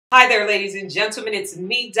Hi there, ladies and gentlemen. It's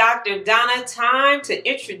me, Dr. Donna. Time to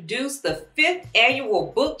introduce the 5th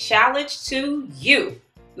annual book challenge to you.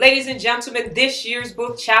 Ladies and gentlemen, this year's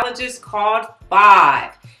book challenge is called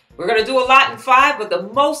 5. We're going to do a lot in 5, but the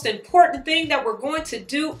most important thing that we're going to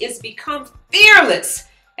do is become fearless.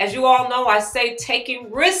 As you all know, I say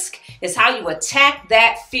taking risk is how you attack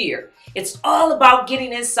that fear. It's all about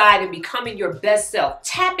getting inside and becoming your best self,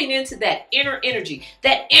 tapping into that inner energy,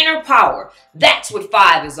 that inner power. That's what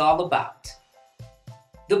 5 is all about.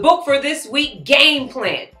 The book for this week, Game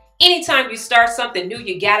Plan. Anytime you start something new,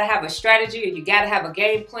 you got to have a strategy and you got to have a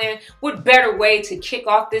game plan. What better way to kick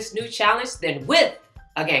off this new challenge than with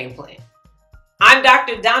a game plan? I'm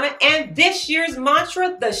Dr. Donna, and this year's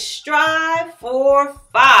mantra, the Strive for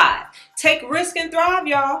 5. Take risk and thrive,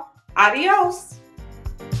 y'all. Adios.